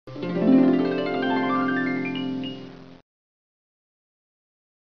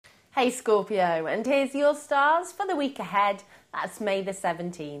Hey Scorpio, and here's your stars for the week ahead. That's May the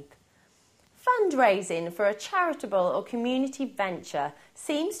 17th. Fundraising for a charitable or community venture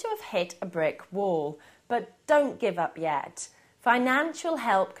seems to have hit a brick wall, but don't give up yet. Financial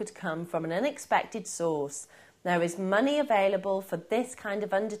help could come from an unexpected source. There is money available for this kind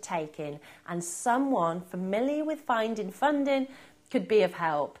of undertaking, and someone familiar with finding funding could be of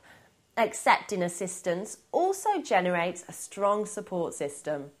help. Accepting assistance also generates a strong support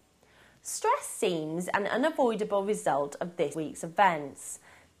system. Stress seems an unavoidable result of this week's events.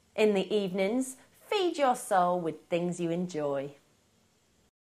 In the evenings, feed your soul with things you enjoy.